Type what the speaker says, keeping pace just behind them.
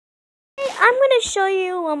I'm going to show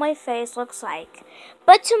you what my face looks like.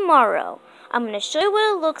 But tomorrow, I'm going to show you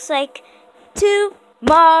what it looks like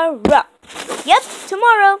tomorrow. Yep,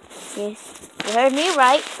 tomorrow. Yes, you heard me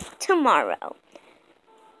right. Tomorrow.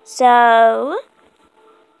 So,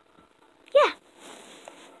 yeah.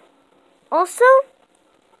 Also,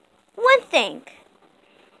 one thing.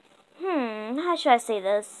 How should I say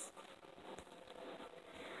this?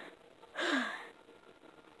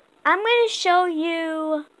 I'm going to show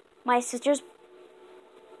you my sister's.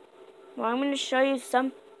 Well, I'm going to show you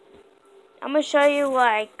what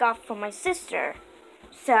I got from my sister.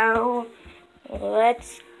 So,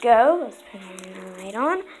 let's go. Let's put the light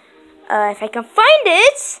on. If I can find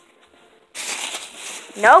it.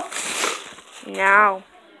 Nope. No.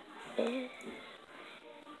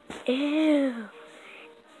 Ew.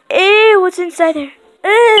 Ew, what's inside there?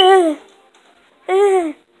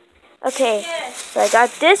 Okay, so I got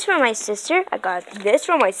this from my sister. I got this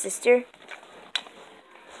from my sister.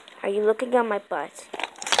 Are you looking at my butt?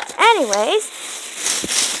 Anyways,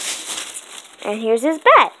 and here's his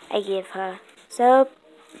bat I gave her. So,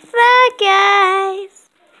 bye guys.